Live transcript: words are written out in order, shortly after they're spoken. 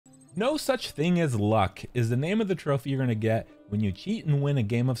No Such Thing as Luck is the name of the trophy you're going to get when you cheat and win a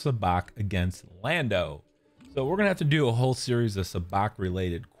game of Sabacc against Lando. So we're going to have to do a whole series of Sabacc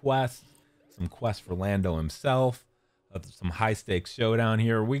related quests, some quests for Lando himself, some high stakes showdown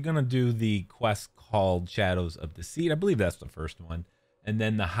here. We're going to do the quest called Shadows of Deceit. I believe that's the first one. And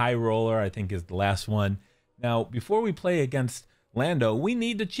then the High Roller, I think, is the last one. Now, before we play against Lando, we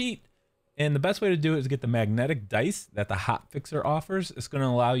need to cheat. And the best way to do it is get the magnetic dice that the Hot Fixer offers. It's going to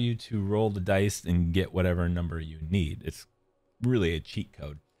allow you to roll the dice and get whatever number you need. It's really a cheat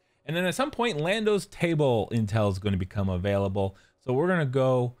code. And then at some point, Lando's table intel is going to become available. So we're going to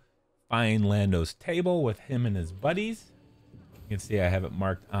go find Lando's table with him and his buddies. You can see I have it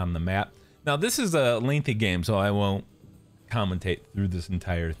marked on the map. Now, this is a lengthy game, so I won't commentate through this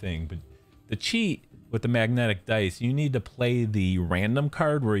entire thing. But the cheat with the magnetic dice, you need to play the random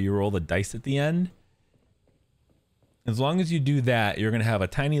card where you roll the dice at the end. As long as you do that, you're going to have a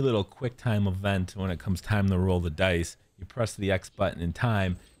tiny little quick time event when it comes time to roll the dice. You press the X button in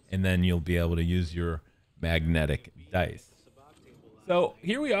time, and then you'll be able to use your magnetic dice. So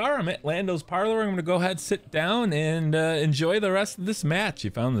here we are. I'm at Lando's parlor. I'm going to go ahead, sit down, and enjoy the rest of this match. If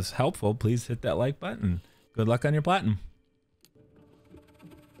you found this helpful, please hit that like button. Good luck on your platinum.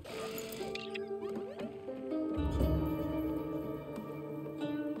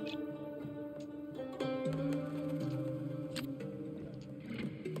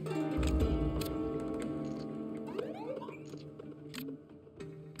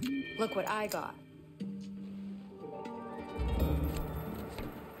 Look what I got.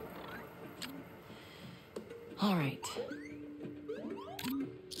 All right.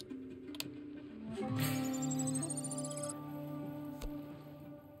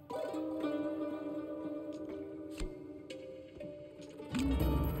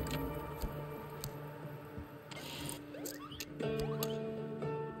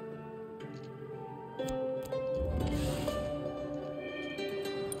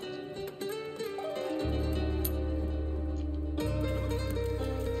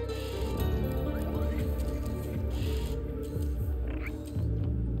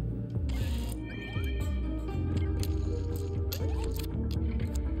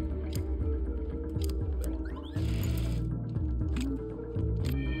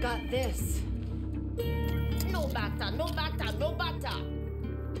 Got this. No batter, no batter, no batter.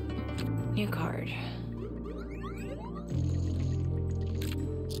 New card.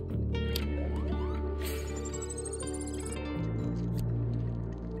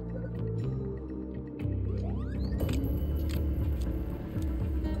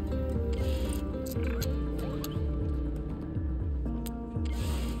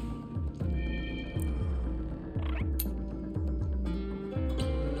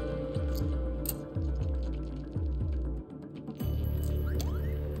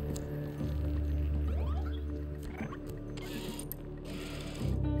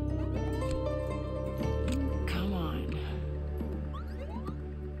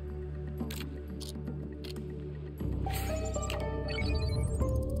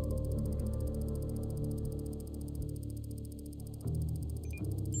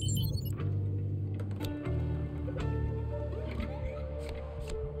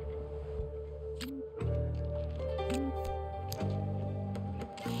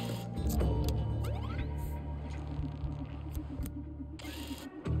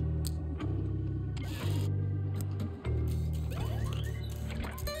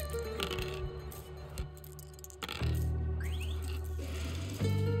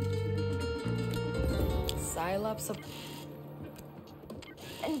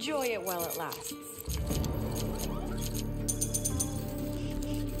 Enjoy it while it lasts.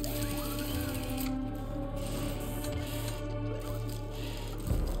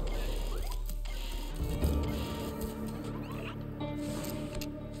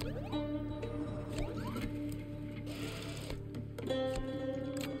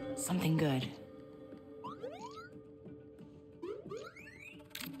 Something good.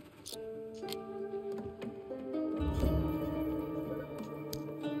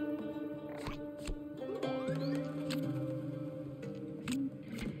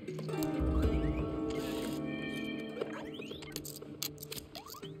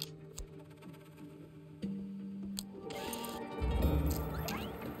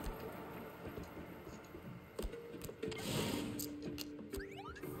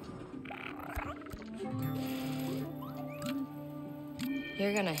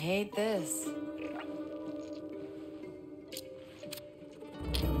 You're gonna hate this.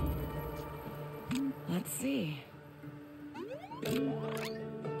 Let's see.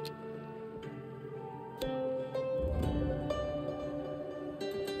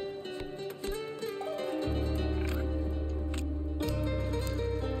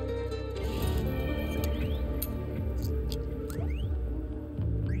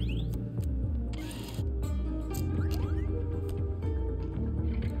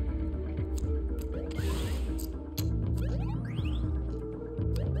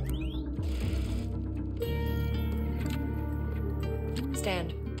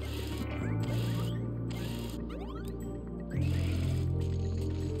 Stand.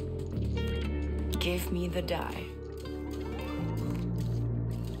 Give me the die.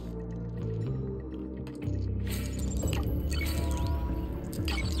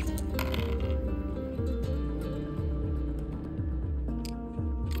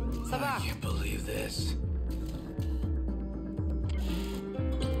 Sabaac. I can't believe this.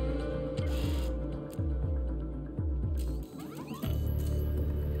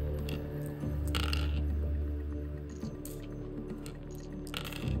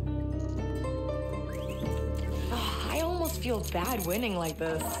 I almost feel bad winning like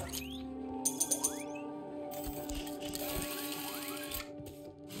this.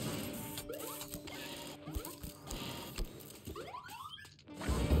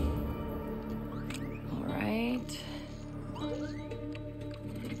 All right.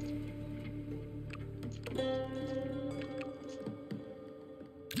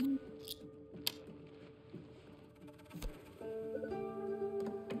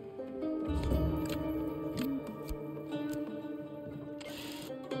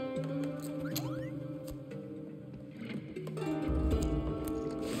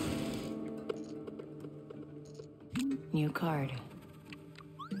 New card.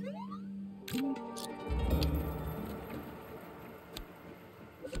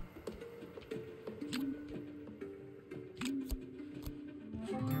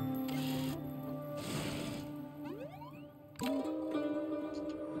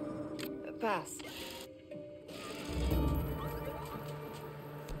 Pass.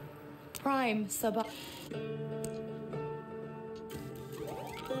 Prime Sabaac.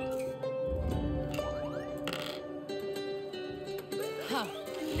 Huh.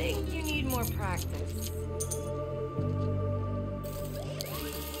 Think you need more practice.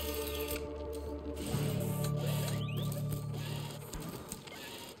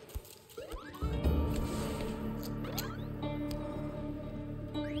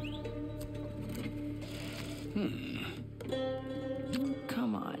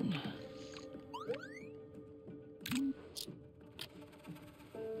 Come on.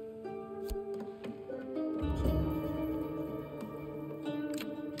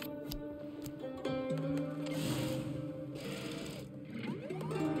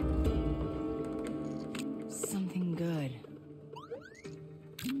 Something good.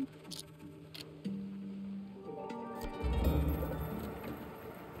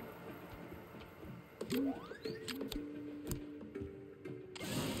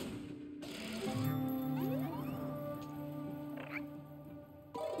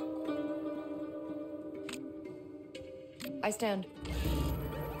 I stand.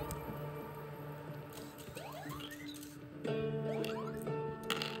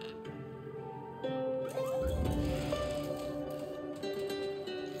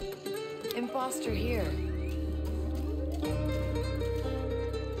 Imposter here.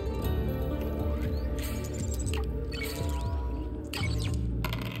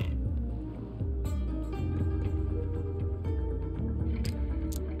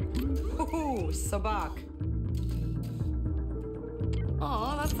 Ooh, Sabaac.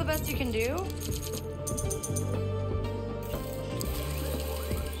 Aw, that's the best you can do?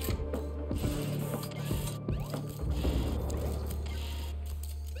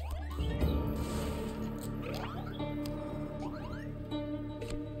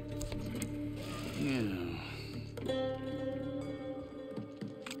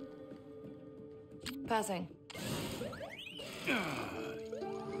 Passing.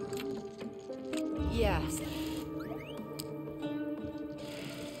 Yes.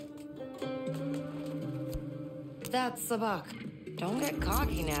 That's Sabaac. Don't get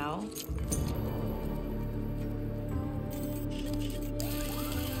cocky now.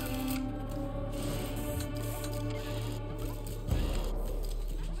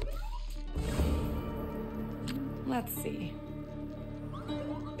 Let's see.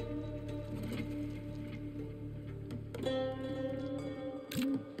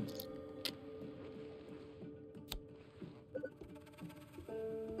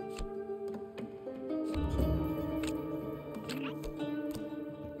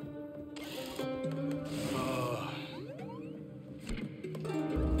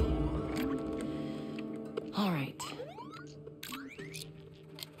 All right.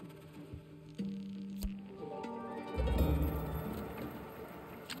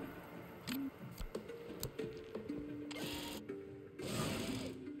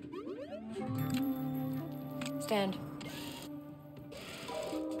 Stand.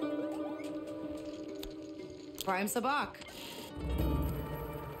 Prime Sabaac.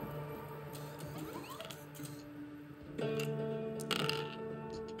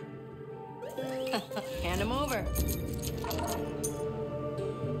 over.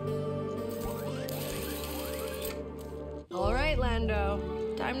 All right,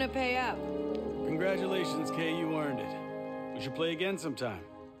 Lando. Time to pay up. Congratulations, Kay, you earned it. We should play again sometime.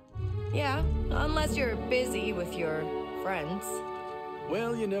 Yeah, unless you're busy with your friends.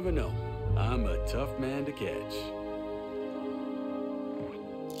 Well, you never know. I'm a tough man to catch.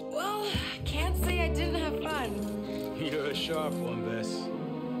 Well, can't say I didn't have fun. You're a sharp one, Bess.